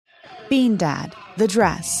Bean Dad, The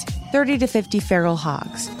Dress, 30 to 50 Feral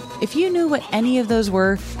Hogs. If you knew what any of those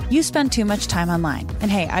were, you spend too much time online.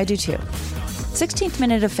 And hey, I do too. 16th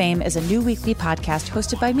Minute of Fame is a new weekly podcast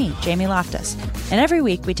hosted by me, Jamie Loftus. And every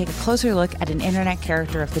week we take a closer look at an internet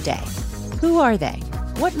character of the day. Who are they?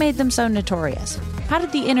 What made them so notorious? How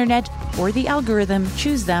did the internet or the algorithm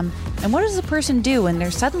choose them? And what does a person do when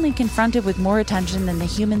they're suddenly confronted with more attention than the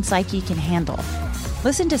human psyche can handle?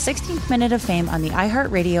 Listen to 16th Minute of Fame on the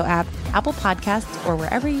iHeartRadio app, Apple Podcasts, or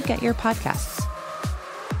wherever you get your podcasts.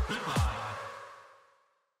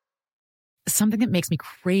 Something that makes me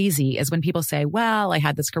crazy is when people say, well, I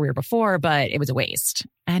had this career before, but it was a waste.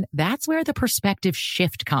 And that's where the perspective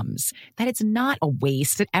shift comes, that it's not a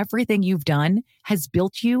waste, that everything you've done has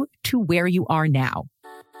built you to where you are now.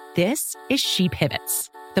 This is She Pivots,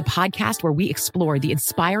 the podcast where we explore the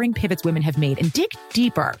inspiring pivots women have made and dig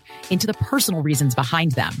deeper into the personal reasons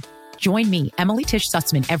behind them. Join me, Emily Tish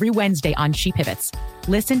Sussman, every Wednesday on She Pivots.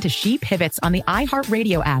 Listen to She Pivots on the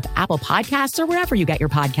iHeartRadio app, Apple Podcasts, or wherever you get your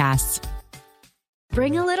podcasts.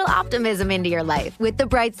 Bring a little optimism into your life with The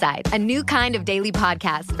Bright Side, a new kind of daily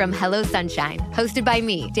podcast from Hello Sunshine, hosted by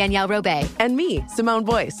me, Danielle Robay. And me, Simone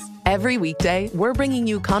Boyce. Every weekday, we're bringing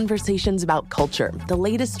you conversations about culture, the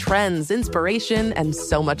latest trends, inspiration, and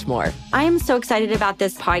so much more. I am so excited about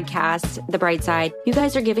this podcast, The Bright Side. You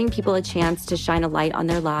guys are giving people a chance to shine a light on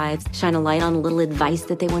their lives, shine a light on a little advice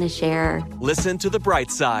that they want to share. Listen to The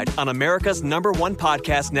Bright Side on America's #1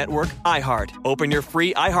 podcast network, iHeart. Open your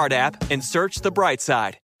free iHeart app and search The Bright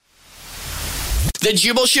Side. The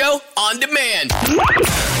Jubal Show on demand.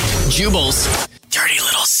 Jubal's dirty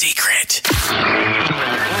little secret.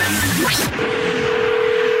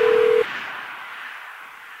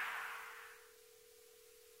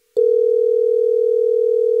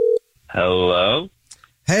 Hello?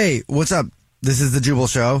 Hey, what's up? This is the Jubal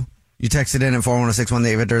Show. You texted in at 41061 that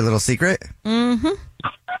you have a dirty little secret? Mm-hmm.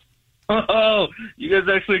 Oh, you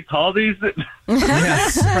guys actually call these?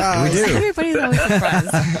 Yes, we do. Everybody's always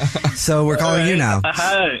surprised. So we're calling you now.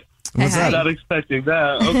 Hi. What's I'm up? not expecting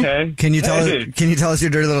that. Okay. Can you tell us your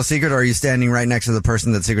dirty little secret, or are you standing right next to the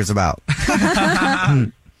person that secret's about? Yeah,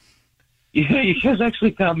 you guys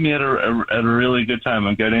actually caught me at a really good time.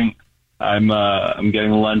 I'm getting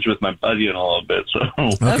lunch with my buddy in a little bit, so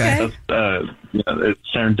Okay. that's, it's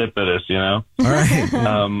serendipitous, you know. All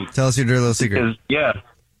right. Tell us your dirty little secret. Because,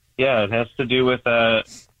 yeah, it has to do with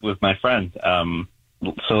my friend.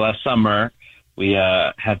 So last summer we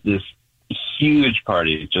had this huge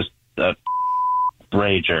party, just a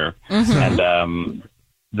rager, and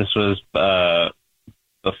this was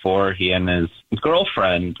before he and his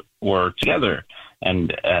girlfriend were together,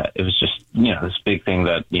 and it was just this big thing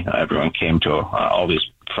that everyone came to, all these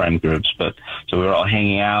friend groups. But so we were all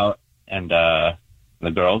hanging out, and the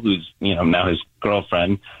girl who's now his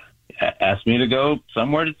girlfriend asked me to go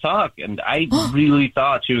somewhere to talk, and I really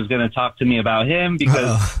thought she was going to talk to me about him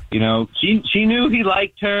because she knew he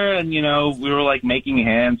liked her, and we were like making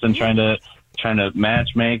hands and trying to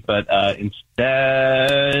match make, but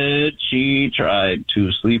instead she tried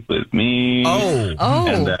to sleep with me. And,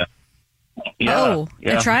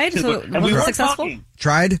 I tried. So and was we it weren't successful? talking.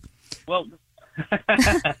 Tried? Well,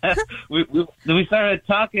 we started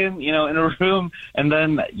talking, in a room, and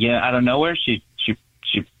then out of nowhere she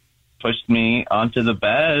pushed me onto the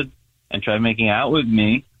bed and tried making out with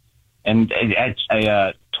me, and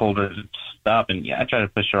I told her to stop, and I tried to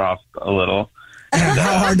push her off a little.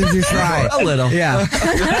 How hard did you try? A little. Yeah.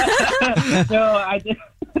 No, I did.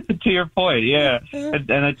 To your point, yeah.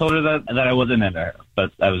 And I told her that I wasn't into her,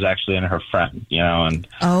 but I was actually into her friend, and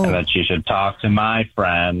that she should talk to my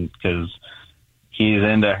friend because he's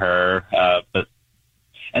into her.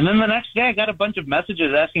 And then the next day I got a bunch of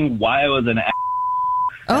messages asking why I was an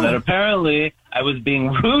and that apparently I was being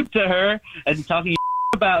rude to her and talking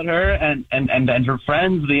about her and her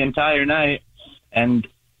friends the entire night. And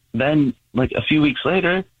then, like, a few weeks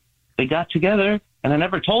later, they got together, and I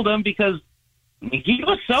never told him because he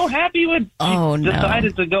was so happy when she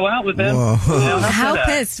decided to go out with him. How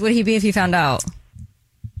pissed would he be if he found out?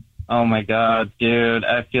 Oh, my God, dude.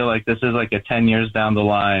 I feel like this is like a 10 years down the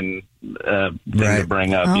line thing to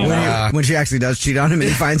bring up. When she actually does cheat on him and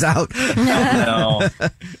he finds out. No.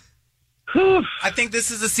 I think this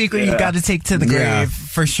is a secret you got to take to the grave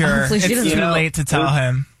for sure. Hopefully she it's doesn't- too late to tell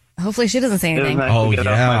him. Hopefully she doesn't say anything. Oh, Get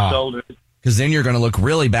off my shoulders. Because then you're going to look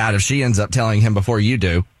really bad if she ends up telling him before you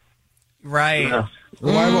do. Right. Yeah.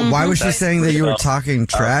 Why was she saying that you were talking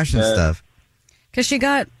trash and stuff? Because she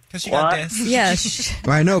got this. Yeah.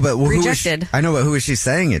 I know, but Rejected. who was she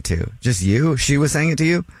saying it to? Just you? She was saying it to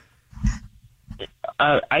you?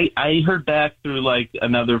 I heard back through like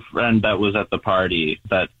another friend that was at the party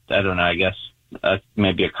that, I don't know, I guess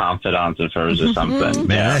maybe a confidant of hers or something.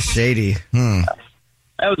 Man, that's shady.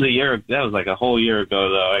 That was like a whole year ago,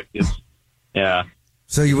 though. I guess, yeah.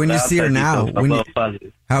 So when you see her now,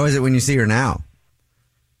 how is it when you see her now?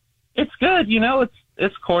 It's good.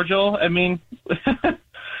 It's cordial. I mean,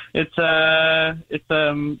 it's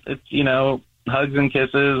hugs and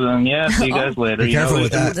kisses, and see you guys later. Be careful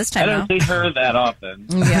with that. This time I don't see her that often.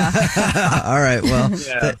 Yeah. All right. Well,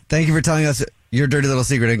 thank you for telling us your dirty little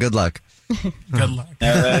secret, and good luck. Good luck.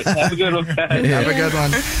 All right. Have a good one, guys. Have a good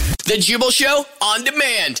one. The Jubal Show on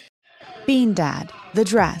demand. Bean Dad, The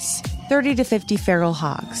Dress, 30 to 50 Feral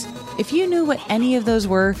Hogs. If you knew what any of those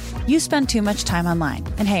were, you spend too much time online.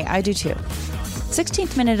 And hey, I do too.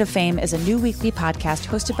 16th Minute of Fame is a new weekly podcast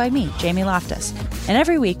hosted by me, Jamie Loftus. And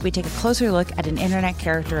every week we take a closer look at an internet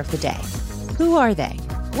character of the day. Who are they?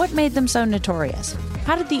 What made them so notorious?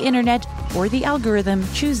 How did the internet or the algorithm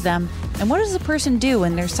choose them? And what does a person do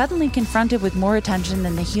when they're suddenly confronted with more attention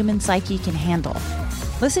than the human psyche can handle?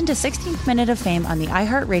 Listen to 16th Minute of Fame on the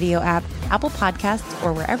iHeartRadio app, Apple Podcasts,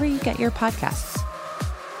 or wherever you get your podcasts.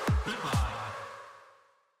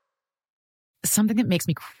 Something that makes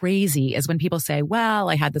me crazy is when people say, well,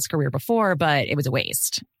 I had this career before, but it was a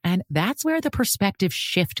waste. And that's where the perspective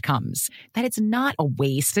shift comes, that it's not a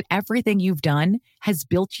waste, that everything you've done has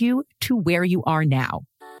built you to where you are now.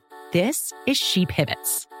 This is She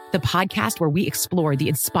Pivots, the podcast where we explore the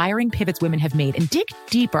inspiring pivots women have made and dig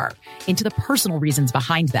deeper into the personal reasons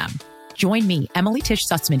behind them. Join me, Emily Tish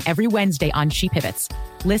Sussman, every Wednesday on She Pivots.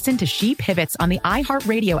 Listen to She Pivots on the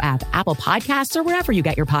iHeartRadio app, Apple Podcasts, or wherever you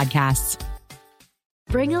get your podcasts.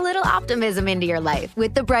 Bring a little optimism into your life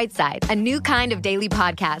with The Bright Side, a new kind of daily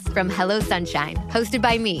podcast from Hello Sunshine, hosted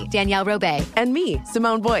by me, Danielle Robay. And me,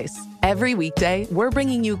 Simone Boyce. Every weekday, we're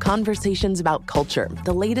bringing you conversations about culture,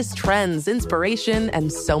 the latest trends, inspiration,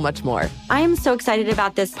 and so much more. I am so excited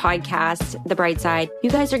about this podcast, The Bright Side. You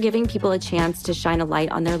guys are giving people a chance to shine a light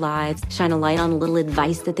on their lives, shine a light on a little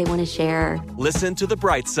advice that they want to share. Listen to The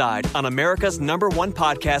Bright Side on America's #1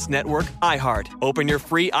 podcast network, iHeart. Open your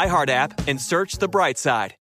free iHeart app and search The Bright Side.